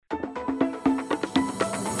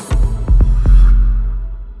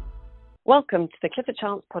Welcome to the Clifford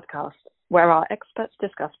Chance podcast, where our experts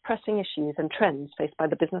discuss pressing issues and trends faced by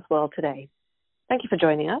the business world today. Thank you for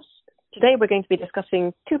joining us. Today we're going to be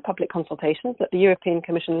discussing two public consultations that the European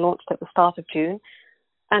Commission launched at the start of June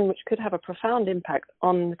and which could have a profound impact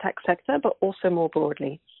on the tech sector, but also more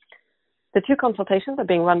broadly. The two consultations are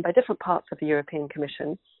being run by different parts of the European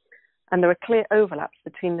Commission, and there are clear overlaps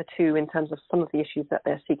between the two in terms of some of the issues that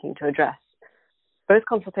they're seeking to address. Both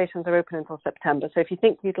consultations are open until September, so if you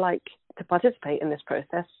think you'd like to participate in this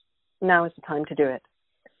process, now is the time to do it.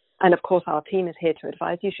 And of course, our team is here to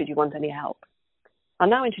advise you should you want any help. I'll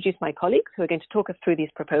now introduce my colleagues who are going to talk us through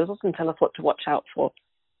these proposals and tell us what to watch out for.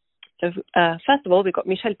 So first of all, we've got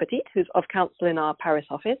Michel Petite, who's of counsel in our Paris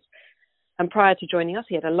office. And prior to joining us,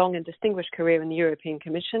 he had a long and distinguished career in the European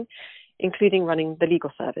Commission, including running the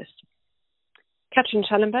legal service. Katrin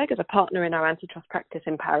Schallenberg is a partner in our antitrust practice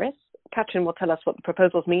in Paris. Katrin will tell us what the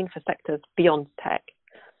proposals mean for sectors beyond tech.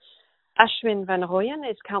 Ashwin van Rooijen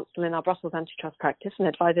is counsel in our Brussels antitrust practice and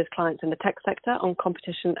advises clients in the tech sector on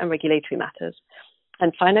competition and regulatory matters.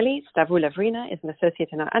 And finally, Stavroula Vryna is an associate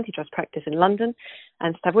in our antitrust practice in London,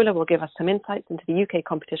 and Stavroula will give us some insights into the UK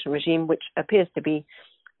competition regime, which appears to be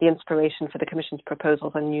the inspiration for the Commission's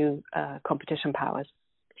proposals on new competition powers.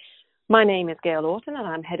 My name is Gail Orton, and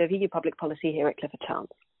I'm head of EU Public Policy here at Clifford Chance.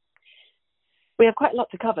 We have quite a lot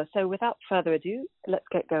to cover, so without further ado, let's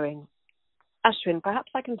get going. Ashwin,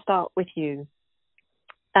 perhaps I can start with you.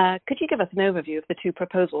 Could you give us an overview of the two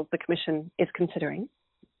proposals the Commission is considering?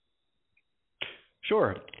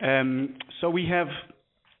 Sure. So we have,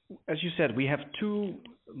 as you said, we have two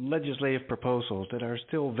legislative proposals that are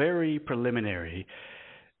still very preliminary,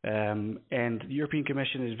 and the European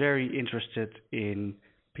Commission is very interested in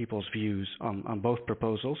people's views on both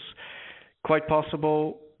proposals. Quite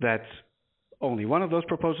possible that only one of those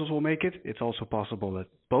proposals will make it. It's also possible that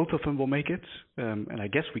both of them will make it, and I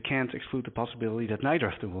guess we can't exclude the possibility that neither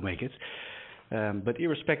of them will make it. But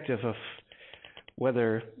irrespective of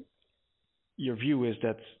whether your view is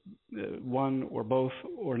that one or both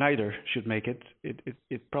or neither should make it,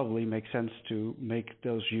 it probably makes sense to make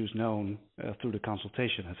those views known through the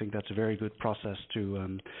consultation. I think that's a very good process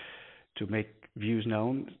to make views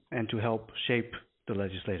known and to help shape the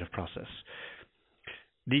legislative process.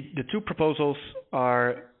 The two proposals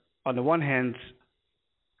are, on the one hand,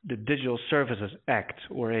 the Digital Services Act,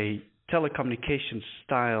 or a telecommunications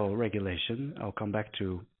style regulation. I'll come back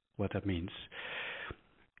to what that means.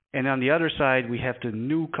 And on the other side, we have the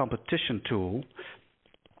new competition tool,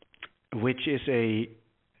 which is an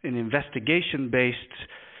investigation-based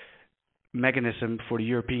mechanism for the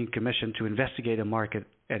European Commission to investigate a market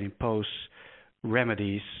and impose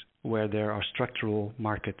remedies where there are structural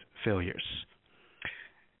market failures.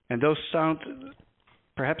 And those sound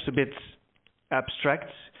perhaps a bit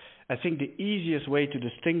abstract. I think the easiest way to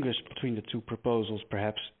distinguish between the two proposals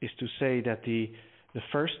perhaps is to say that the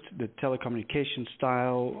first, the telecommunication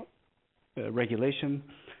style regulation,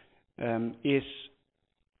 is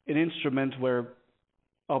an instrument where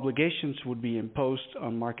obligations would be imposed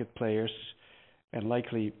on market players and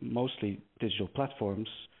likely mostly digital platforms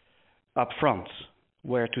up front,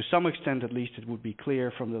 where to some extent at least it would be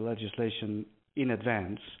clear from the legislation in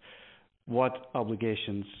advance what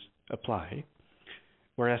obligations apply.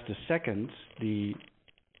 Whereas the second, the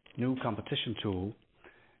new competition tool,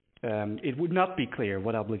 it would not be clear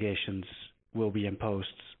what obligations will be imposed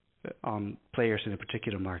on players in a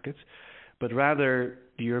particular market, but rather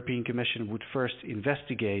the European Commission would first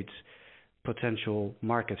investigate potential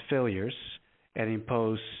market failures and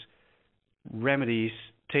impose remedies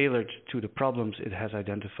tailored to the problems it has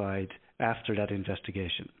identified after that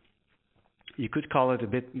investigation. You could call it a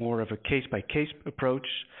bit more of a case-by-case approach,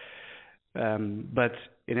 but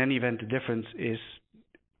in any event, the difference is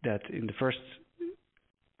that in the first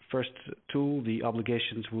tool, the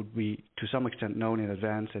obligations would be to some extent known in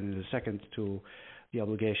advance, and in the second tool, the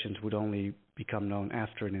obligations would only become known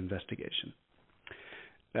after an investigation.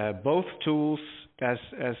 Both tools, as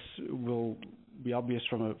will be obvious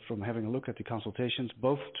from having a look at the consultations,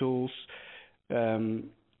 both tools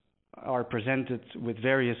are presented with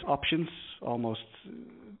various options, almost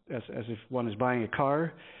as if one is buying a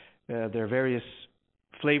car. There are various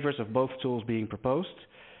flavors of both tools being proposed.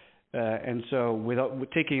 And so with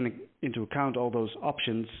taking into account all those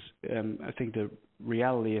options, I think the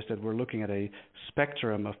reality is that we're looking at a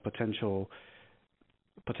spectrum of potential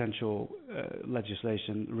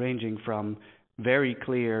legislation ranging from very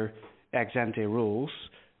clear ex-ante rules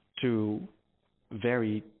to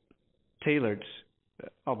very tailored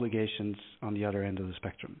obligations on the other end of the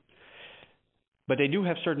spectrum. But they do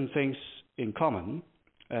have certain things in common.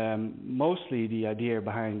 Mostly the idea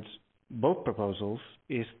behind both proposals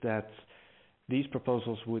is that these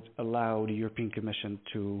proposals would allow the European Commission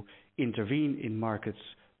to intervene in markets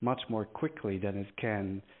much more quickly than it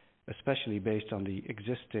can, especially based on the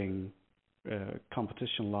existing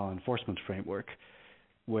competition law enforcement framework,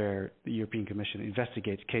 where the European Commission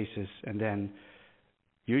investigates cases and then,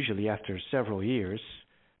 usually after several years,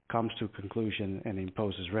 comes to a conclusion and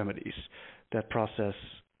imposes remedies. That process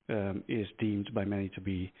is deemed by many to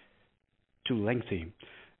be too lengthy.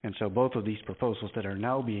 And so both of these proposals that are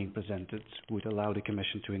now being presented would allow the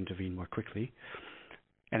Commission to intervene more quickly.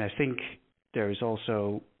 And I think there is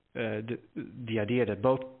also the idea that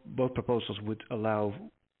both proposals would allow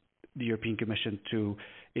the European Commission to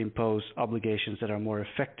impose obligations that are more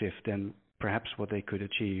effective than perhaps what they could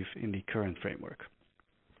achieve in the current framework.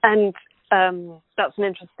 And that's an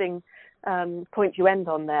interesting point you end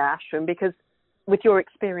on there, Ashwin, because with your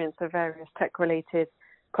experience of various tech-related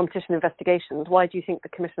competition investigations, why do you think the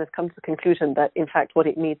Commission has come to the conclusion that, in fact, what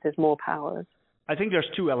it needs is more powers? I think there's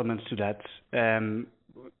two elements to that,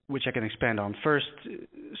 which I can expand on. First,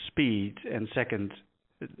 speed, and second,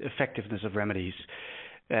 effectiveness of remedies.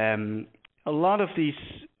 A lot of these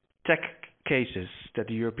tech cases that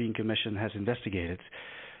the European Commission has investigated,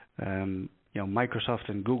 Microsoft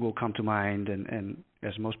and Google come to mind, and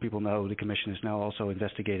as most people know, the Commission is now also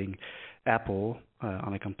investigating Apple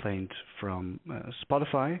on a complaint from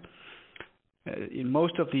Spotify. In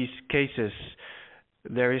most of these cases,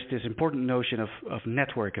 there is this important notion of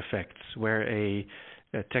network effects, where a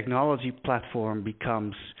technology platform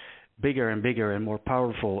becomes bigger and bigger and more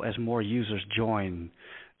powerful as more users join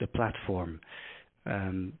the platform.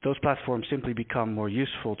 Those platforms simply become more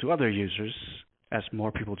useful to other users as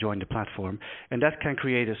more people join the platform, and that can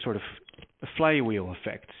create a sort of a flywheel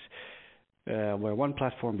effect, where one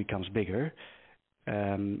platform becomes bigger,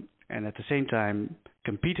 and at the same time,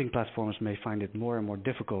 competing platforms may find it more and more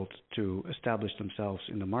difficult to establish themselves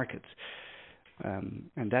in the market,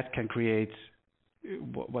 and that can create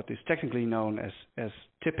what is technically known as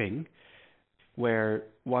tipping, where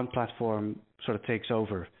one platform sort of takes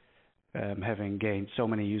over, having gained so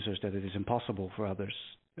many users that it is impossible for others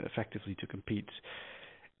effectively to compete.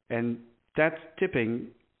 And that tipping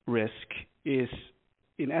risk is,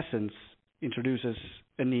 in essence, introduces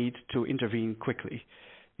a need to intervene quickly.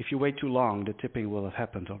 If you wait too long, the tipping will have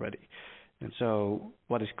happened already. And so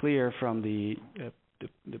what is clear from the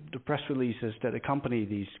press releases that accompany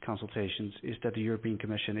these consultations is that the European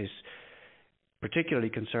Commission is particularly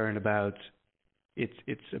concerned about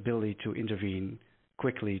its ability to intervene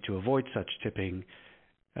quickly to avoid such tipping,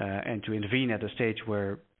 and to intervene at a stage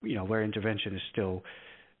where intervention is still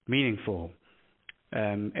meaningful.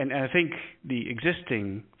 And I think the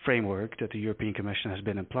existing framework that the European Commission has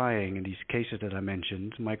been applying in these cases that I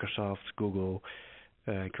mentioned, Microsoft, Google,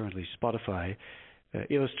 currently Spotify,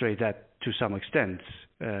 illustrate that to some extent.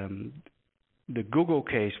 The Google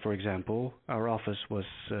case, for example, our office was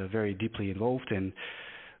very deeply involved in,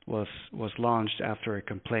 was launched after a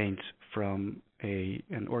complaint from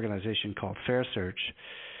an organization called Fair Search.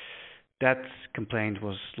 That complaint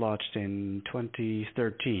was lodged in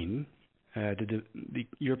 2013. The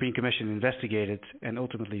European Commission investigated and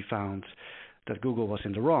ultimately found that Google was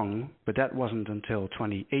in the wrong, but that wasn't until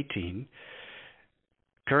 2018.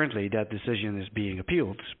 Currently, that decision is being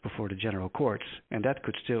appealed before the general courts, and that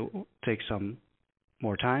could still take some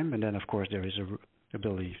more time. And then, of course, there is a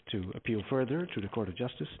ability to appeal further to the Court of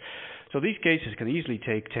Justice. So these cases can easily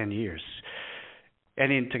take 10 years.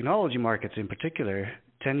 And in technology markets in particular,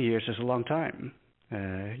 10 years is a long time.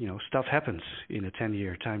 Stuff happens in a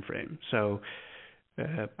 10-year time frame. So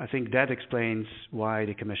I think that explains why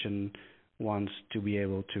the Commission wants to be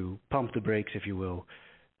able to pump the brakes, if you will,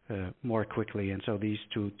 more quickly. And so these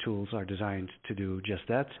two tools are designed to do just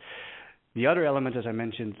that. The other element, as I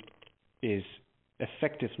mentioned, is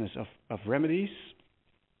effectiveness of remedies.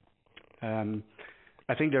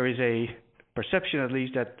 I think there is a perception, at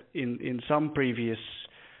least, that in some previous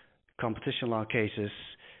competition law cases,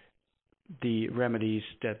 the remedies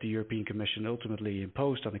that the European Commission ultimately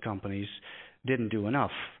imposed on the companies didn't do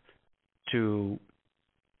enough to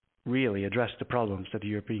really address the problems that the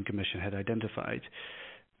European Commission had identified.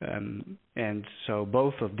 And so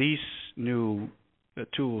both of these new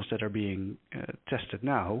tools that are being tested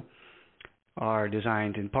now are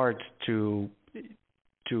designed in part to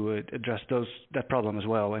address that problem as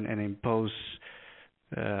well, and impose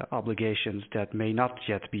obligations that may not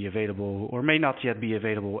yet be available, or may not yet be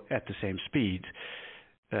available at the same speed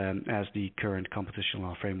as the current competition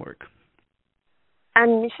law framework.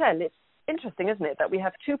 And Michel, it's interesting, isn't it, that we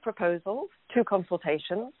have two proposals, two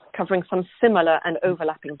consultations covering some similar and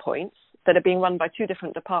overlapping points that are being run by two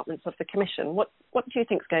different departments of the Commission. What do you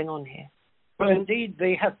think is going on here? Well, indeed,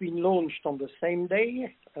 they have been launched on the same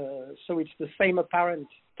day, so it's the same apparent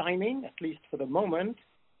timing, at least for the moment.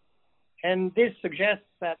 And this suggests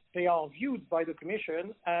that they are viewed by the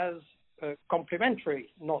Commission as complementary,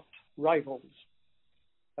 not rivals,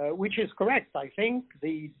 which is correct, I think.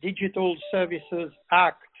 The Digital Services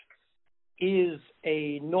Act is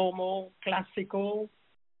a normal, classical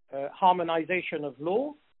harmonization of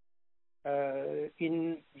law.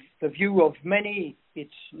 In the view of many,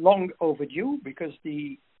 it's long overdue because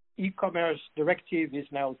the e-commerce directive is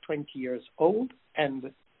now 20 years old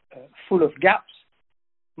and full of gaps,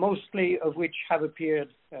 mostly of which have appeared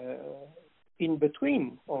in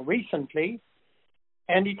between or recently,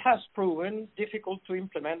 and it has proven difficult to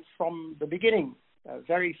implement from the beginning.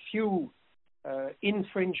 Very few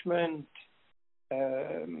infringement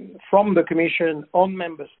from the Commission on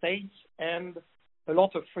member states and a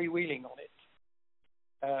lot of freewheeling on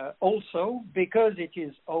it. Also, because it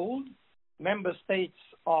is old, member states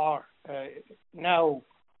are now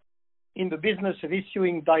in the business of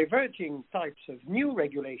issuing diverging types of new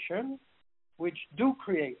regulation, which do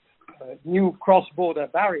create new cross-border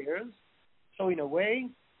barriers. So in a way,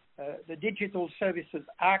 the Digital Services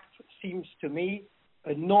Act seems to me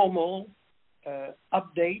a normal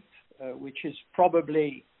update, which is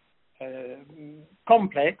probably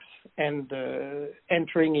complex and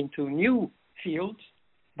entering into new fields,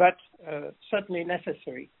 but certainly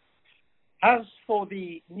necessary. As for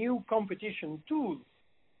the new competition tool,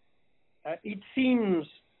 it seems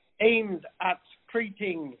aimed at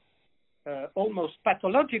treating almost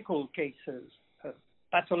pathological cases,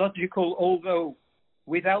 pathological although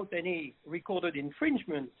without any recorded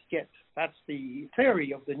infringement yet. That's the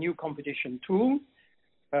theory of the new competition tool,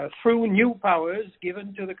 through new powers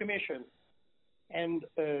given to the Commission. And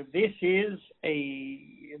this is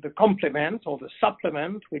the complement or the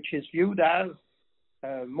supplement, which is viewed as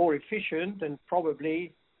more efficient and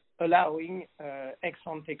probably allowing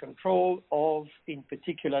ex-ante control of, in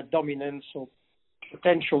particular, dominance or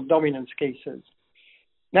potential dominance cases.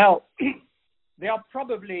 Now, they are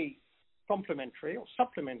probably complementary or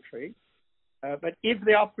supplementary, but if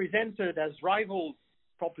they are presented as rival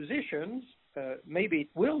propositions, maybe it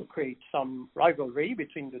will create some rivalry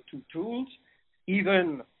between the two tools,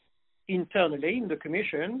 even internally in the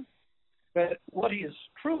Commission. But what is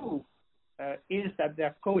true is that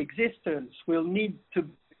their coexistence will need to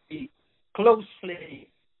be closely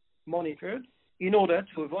monitored in order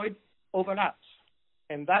to avoid overlaps.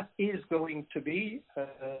 And that is going to be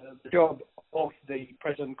the job of the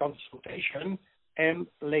present consultation and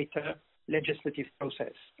later legislative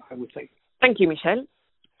process, I would say. Thank you, Michel.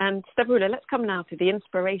 And Stavroula, let's come now to the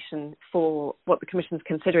inspiration for what the Commission is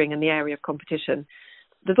considering in the area of competition.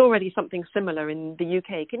 There's already something similar in the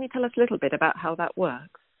UK. Can you tell us a little bit about how that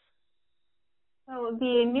works? So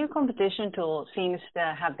the new competition tool seems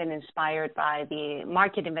to have been inspired by the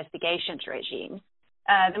market investigations regime.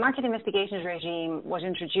 The market investigations regime was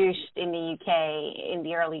introduced in the UK in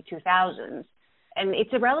the early 2000s, and it's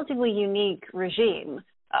a relatively unique regime.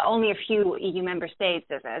 Only a few EU member states,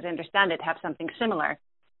 as I understand it, have something similar.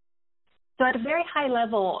 So at a very high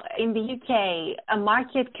level, in the UK, a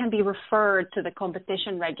market can be referred to the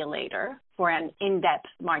competition regulator for an in-depth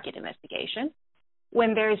market investigation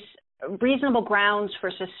when there's reasonable grounds for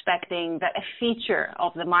suspecting that a feature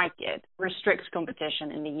of the market restricts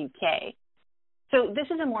competition in the UK. So this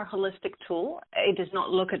is a more holistic tool. It does not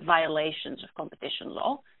look at violations of competition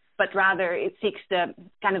law, but rather it seeks to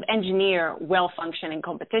kind of engineer well-functioning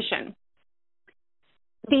competition.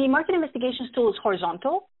 The market investigations tool is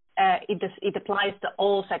horizontal. It applies to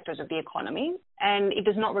all sectors of the economy, and it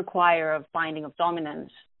does not require a finding of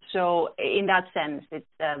dominance. So in that sense,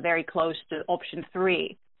 it's very close to option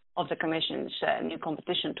 3 of the Commission's new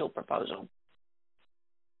competition tool proposal.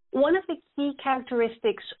 One of the key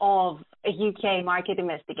characteristics of a UK market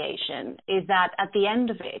investigation is that at the end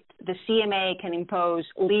of it, the CMA can impose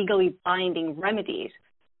legally binding remedies,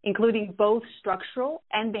 including both structural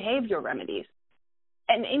and behavioral remedies.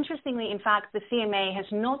 And interestingly, in fact, the CMA has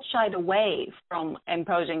not shied away from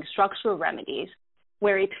imposing structural remedies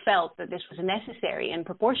where it felt that this was necessary and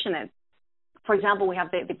proportionate. For example, we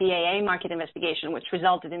have the BAA market investigation, which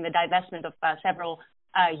resulted in the divestment of several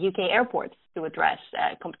UK airports to address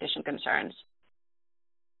competition concerns.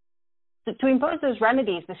 To impose those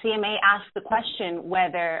remedies, the CMA asked the question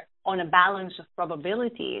whether, on a balance of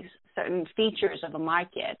probabilities, certain features of a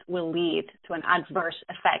market will lead to an adverse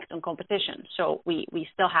effect on competition. So we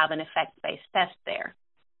still have an effect-based test there.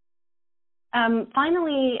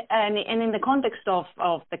 Finally, and in the context of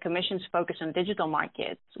the Commission's focus on digital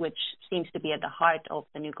markets, which seems to be at the heart of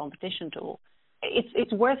the new competition tool,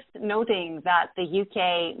 it's worth noting that the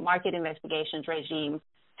UK market investigations regime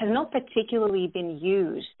has not particularly been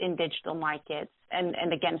used in digital markets and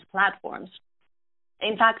against platforms.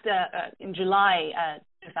 In fact, in July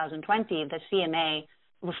 2020, the CMA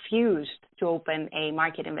refused to open a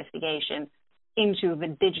market investigation into the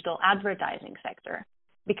digital advertising sector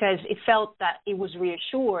because it felt that it was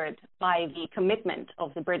reassured by the commitment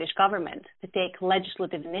of the British government to take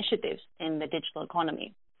legislative initiatives in the digital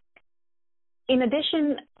economy. In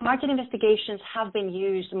addition, market investigations have been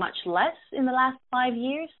used much less in the last 5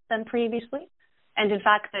 years than previously. And in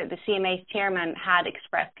fact, the CMA's chairman had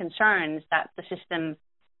expressed concerns that the system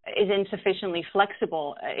is insufficiently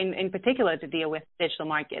flexible, in particular to deal with digital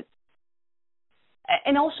markets.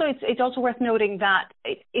 And also, it's also worth noting that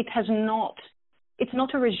it's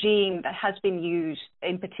not a regime that has been used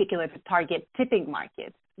in particular to target tipping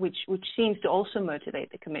markets, which seems to also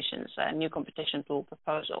motivate the Commission's new competition tool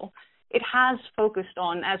proposal. It has focused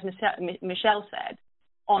on, as Michel said,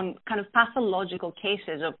 on kind of pathological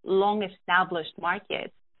cases of long-established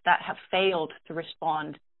markets that have failed to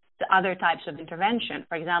respond to other types of intervention,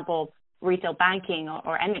 for example, retail banking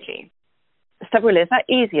or energy. Stavroula, is that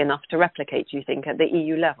easy enough to replicate, do you think, at the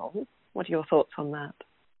EU level? What are your thoughts on that?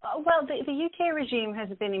 Well, the UK regime has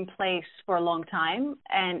been in place for a long time,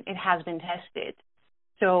 and it has been tested.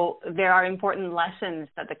 So there are important lessons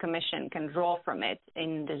that the Commission can draw from it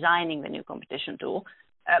in designing the new competition tool,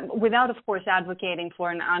 without, of course, advocating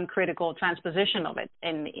for an uncritical transposition of it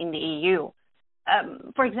in the EU.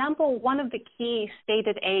 For example, one of the key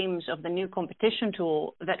stated aims of the new competition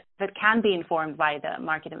tool that can be informed by the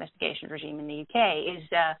market investigation regime in the UK is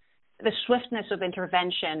the swiftness of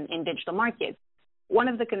intervention in digital markets. One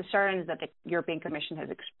of the concerns that the European Commission has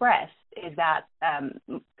expressed is that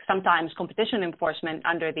sometimes competition enforcement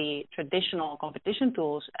under the traditional competition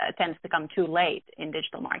tools tends to come too late in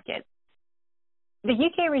digital markets. The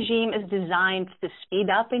UK regime is designed to speed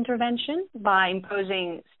up intervention by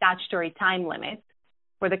imposing statutory time limits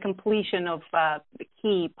for the completion of the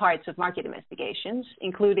key parts of market investigations,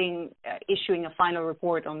 including issuing a final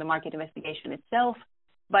report on the market investigation itself,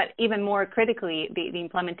 but even more critically, the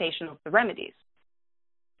implementation of the remedies.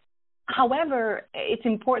 However, it's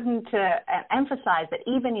important to emphasize that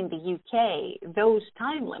even in the UK, those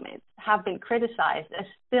time limits have been criticized as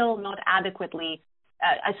still not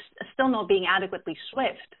being adequately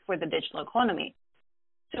swift for the digital economy.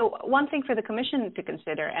 So one thing for the Commission to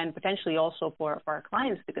consider, and potentially also for our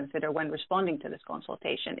clients to consider when responding to this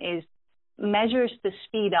consultation, is measures to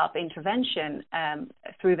speed up intervention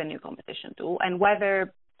through the new competition tool, and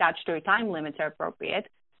whether statutory time limits are appropriate,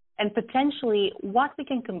 and potentially what we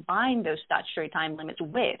can combine those statutory time limits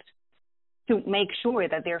with to make sure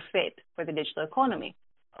that they're fit for the digital economy.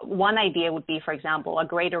 One idea would be, for example, a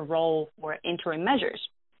greater role for interim measures.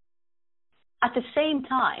 At the same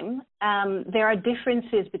time, there are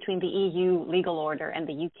differences between the EU legal order and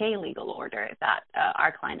the UK legal order that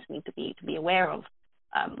our clients need to be aware of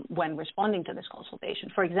when responding to this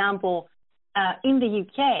consultation. For example, in the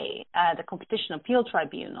UK, the Competition Appeal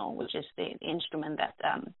Tribunal, which is the instrument that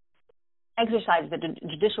exercises the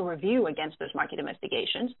judicial review against those market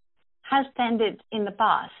investigations, has tended in the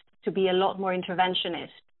past to be a lot more interventionist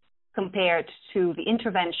compared to the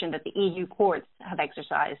intervention that the EU courts have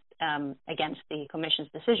exercised against the Commission's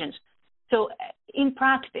decisions. So in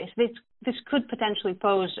practice, this could potentially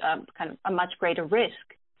pose kind of a much greater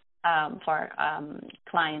risk for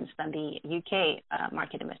clients than the UK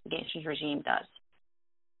market investigations regime does.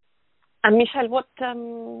 And Michel,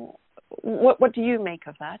 what do you make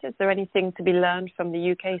of that? Is there anything to be learned from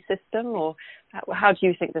the UK system, or how do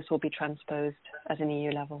you think this will be transposed at an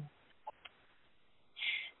EU level?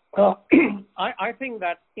 Well, I think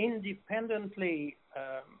that independently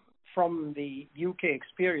from the UK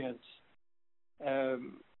experience,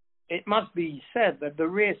 it must be said that the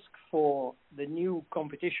risk for the new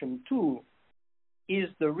competition tool is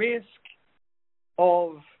the risk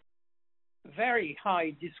of very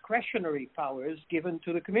high discretionary powers given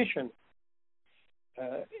to the Commission.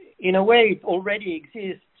 In a way, it already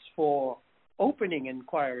exists for opening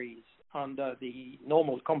inquiries under the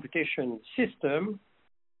normal competition system,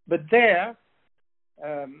 but there,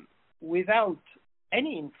 without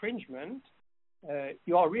any infringement,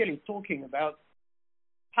 you are really talking about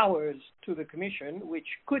powers to the Commission which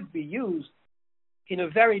could be used in a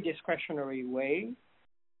very discretionary way.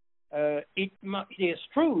 It is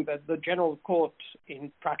true that the General Court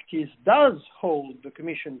in practice does hold the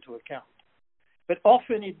Commission to account, but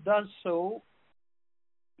often it does so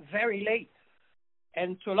very late.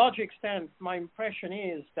 And to a large extent, my impression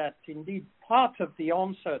is that indeed part of the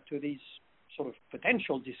answer to these sort of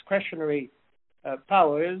potential discretionary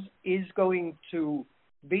powers is going to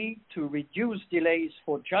be to reduce delays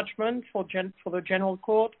for judgment for the General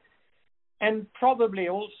Court, and probably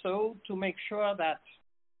also to make sure that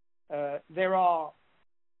there are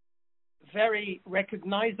very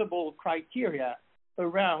recognizable criteria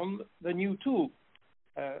around the new tool,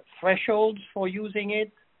 thresholds for using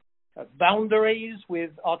it, boundaries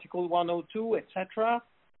with Article 102, etc.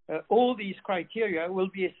 All these criteria will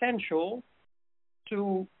be essential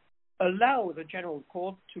to allow the General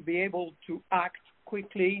Court to be able to act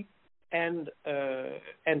quickly and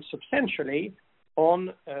substantially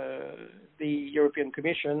on the European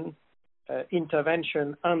Commission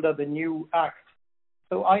intervention under the new Act.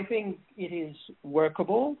 So I think it is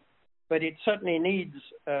workable, but it certainly needs,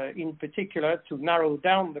 in particular, to narrow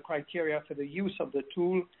down the criteria for the use of the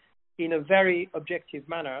tool in a very objective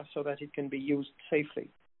manner so that it can be used safely.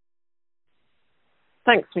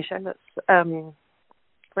 Thanks, Michel. That's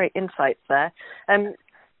great insights there.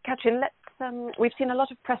 Katrin, we've seen a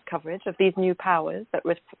lot of press coverage of these new powers that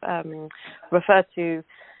refer to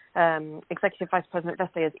Executive Vice President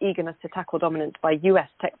Vestager's eagerness to tackle dominance by US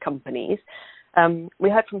tech companies. We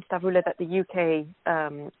heard from Stavroula that the UK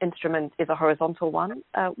instrument is a horizontal one.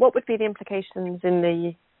 What would be the implications in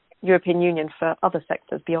the European Union for other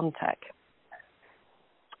sectors beyond tech?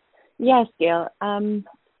 Yes, Gail.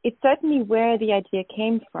 It's certainly where the idea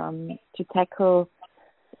came from to tackle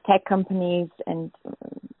tech companies, and to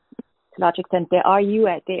a large extent they are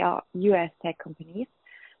US tech companies.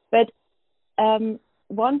 But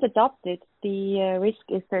once adopted, the risk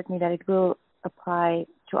is certainly that it will apply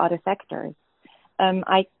to other sectors.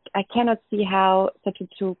 I cannot see how such a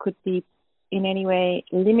tool could be in any way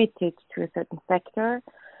limited to a certain sector.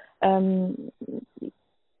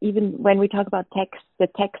 Even when we talk about the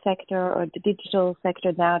tech sector or the digital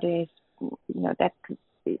sector nowadays, that's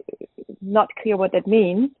not clear what that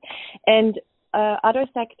means. And other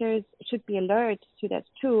sectors should be alert to that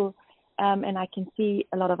tool. And I can see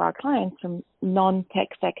a lot of our clients from non-tech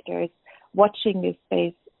sectors watching this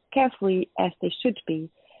space carefully, as they should be,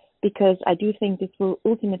 because I do think this will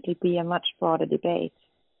ultimately be a much broader debate.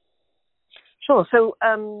 Sure. So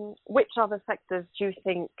which other sectors do you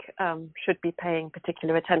think should be paying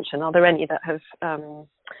particular attention? Are there any that have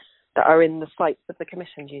that are in the sights of the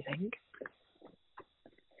Commission, do you think?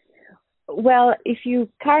 Well, if you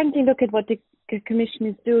currently look at what the Commission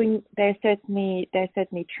is doing, there's certainly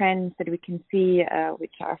trends that we can see,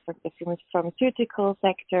 which are from the pharmaceutical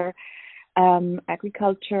sector,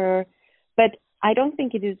 agriculture, but I don't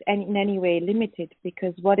think it is in any way limited,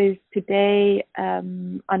 because what is today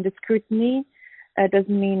under scrutiny doesn't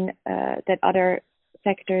mean that other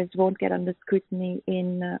sectors won't get under scrutiny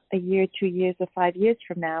in a year, 2 years, or 5 years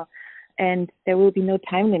from now, and there will be no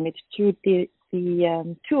time limit to the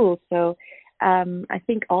tool. So I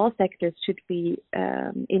think all sectors should be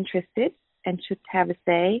interested and should have a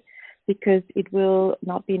say, because it will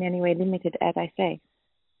not be in any way limited, as I say.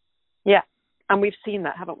 Yeah, and we've seen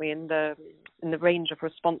that, haven't we, in the range of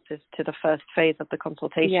responses to the first phase of the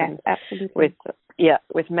consultation. Yes, absolutely.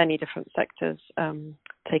 With many different sectors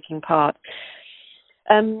taking part.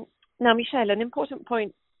 Now, Michel, an important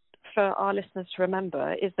point for our listeners to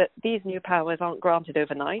remember is that these new powers aren't granted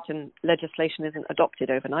overnight, and legislation isn't adopted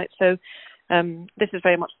overnight. So this is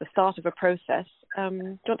very much the start of a process. Do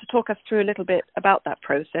you want to talk us through a little bit about that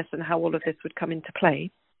process and how all of this would come into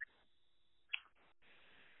play?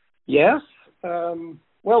 Yes.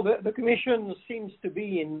 Well, the Commission seems to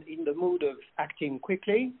be in the mood of acting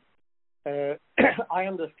quickly. I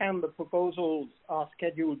understand the proposals are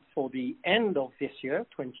scheduled for the end of this year,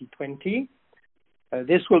 2020.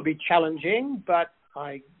 This will be challenging, but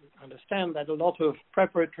I understand that a lot of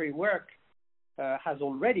preparatory work has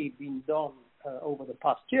already been done over the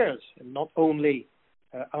past years, and not only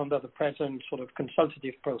under the present sort of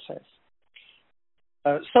consultative process.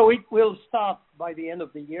 So it will start by the end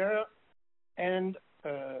of the year, and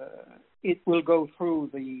it will go through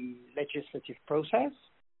the legislative process.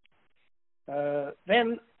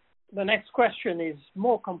 Then the next question is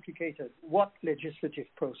more complicated. What legislative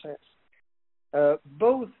process?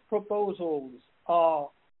 Both proposals are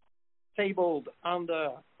tabled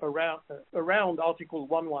around Article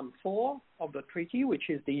 114 of the treaty, which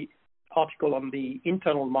is the article on the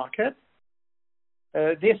internal market.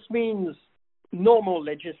 This means normal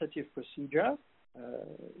legislative procedure,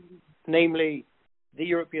 namely the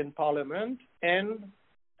European Parliament and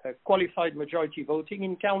qualified majority voting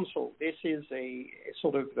in Council. This is a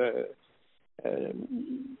sort of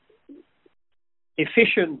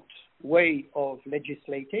efficient way of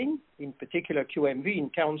legislating. In particular, QMV in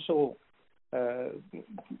Council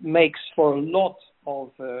makes for a lot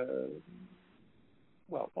of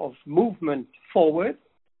of movement forward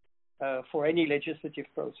for any legislative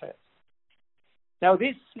process. Now,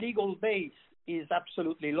 this legal base is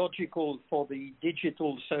absolutely logical for the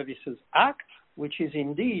Digital Services Act, which is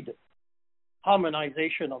indeed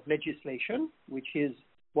harmonization of legislation, which is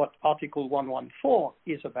what Article 114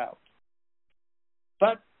 is about.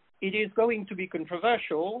 But it is going to be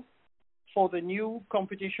controversial for the new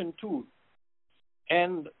competition tool.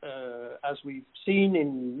 And as we've seen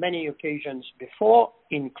in many occasions before,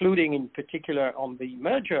 including in particular on the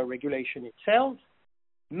merger regulation itself,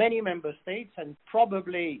 many member states and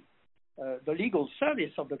probably the legal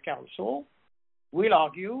service of the Council will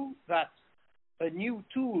argue that a new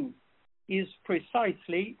tool is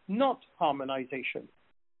precisely not harmonization,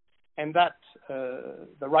 and that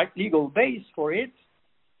the right legal base for it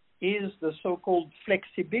is the so-called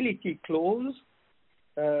flexibility clause,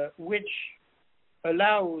 which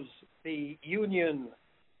allows the Union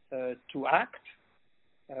to act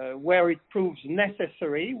where it proves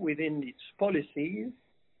necessary within its policies,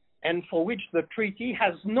 and for which the treaty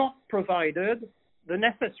has not provided the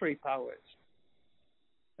necessary powers.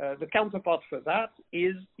 The counterpart for that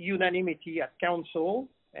is unanimity at Council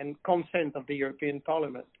and consent of the European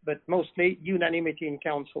Parliament, but mostly unanimity in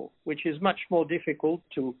Council, which is much more difficult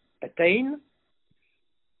to attain.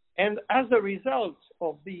 And as a result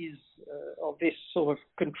of this sort of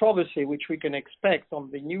controversy which we can expect on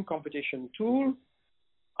the new competition tool,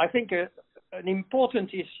 I think an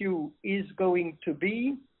important issue is going to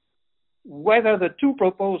be whether the two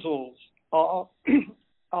proposals are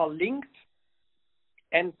linked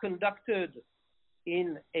and conducted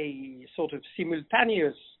in a sort of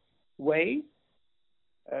simultaneous way,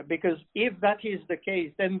 because if that is the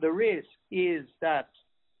case, then the risk is that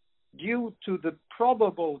due to the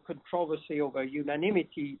probable controversy over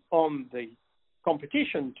unanimity on the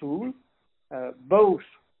competition tool, both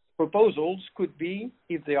proposals could be,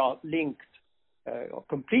 if they are linked or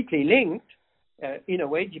completely linked, in a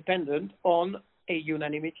way dependent on a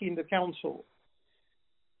unanimity in the Council.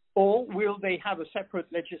 Or will they have a separate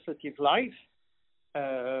legislative life?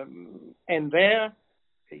 And there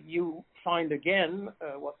you find again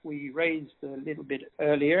what we raised a little bit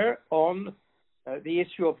earlier on the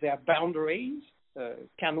issue of their boundaries.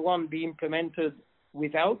 Can one be implemented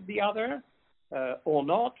without the other or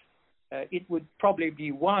not? It would probably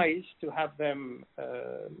be wise to have them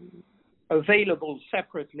available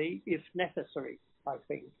separately if necessary, I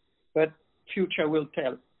think. But future will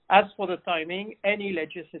tell. As for the timing, any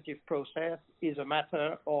legislative process is a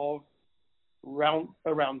matter of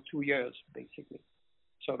around 2 years, basically.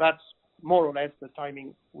 So that's more or less the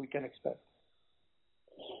timing we can expect.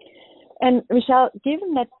 And Michel,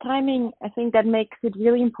 given that timing, I think that makes it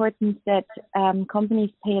really important that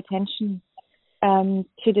companies pay attention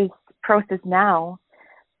to this process now,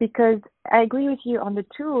 because I agree with you on the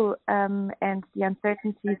tool and the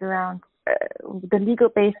uncertainties around the legal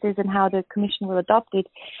basis and how the Commission will adopt it.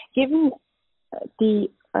 Given the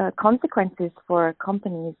consequences for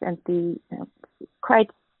companies and the quite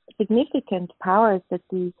significant powers that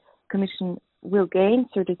the Commission will gain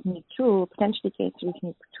through this new tool, potentially gain through this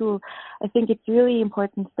new tool, I think it's really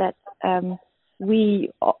important that we,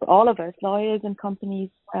 all of us, lawyers and companies,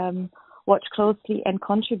 watch closely and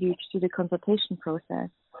contribute to the consultation process.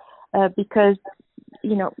 Because,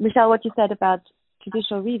 you know, Michel, what you said about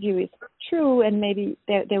judicial review is true, and maybe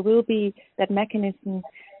there will be that mechanism,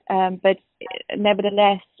 but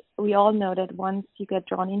nevertheless, we all know that once you get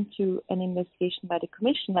drawn into an investigation by the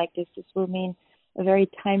Commission like this will mean a very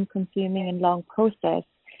time-consuming and long process.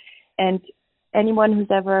 And anyone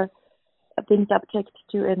who's ever been subject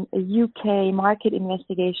to a UK market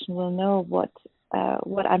investigation will know what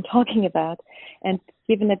I'm talking about. And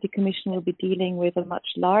given that the Commission will be dealing with a much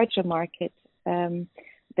larger market than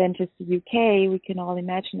just the UK, we can all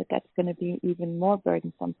imagine that that's going to be even more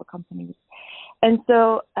burdensome for companies. And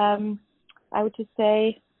so I would just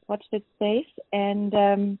say, watch this space,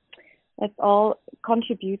 and let's all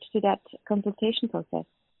contribute to that consultation process.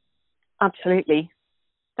 Absolutely.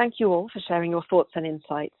 Thank you all for sharing your thoughts and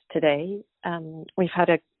insights today. We've had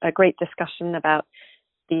a great discussion about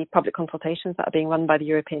the public consultations that are being run by the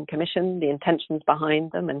European Commission, the intentions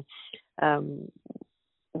behind them, and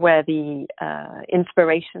where the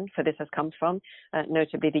inspiration for this has come from,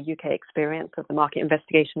 notably the UK experience of the market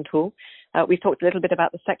investigation tool. We've talked a little bit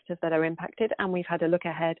about the sectors that are impacted, and we've had a look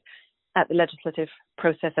ahead at the legislative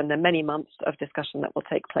process and the many months of discussion that will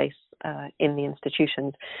take place in the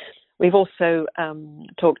institutions. We've also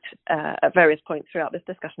talked at various points throughout this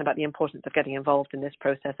discussion about the importance of getting involved in this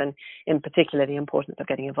process, and in particular the importance of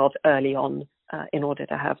getting involved early on in order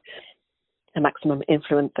to have a maximum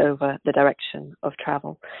influence over the direction of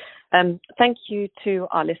travel. Thank you to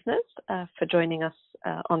our listeners for joining us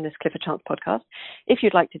on this Clifford Chance podcast. If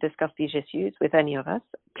you'd like to discuss these issues with any of us,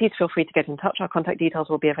 please feel free to get in touch. Our contact details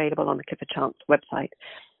will be available on the Clifford Chance website.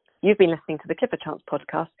 You've been listening to the Clifford Chance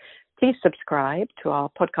podcast. Please subscribe to our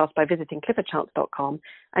podcast by visiting cliffordchance.com,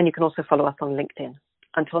 and you can also follow us on LinkedIn.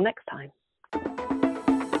 Until next time.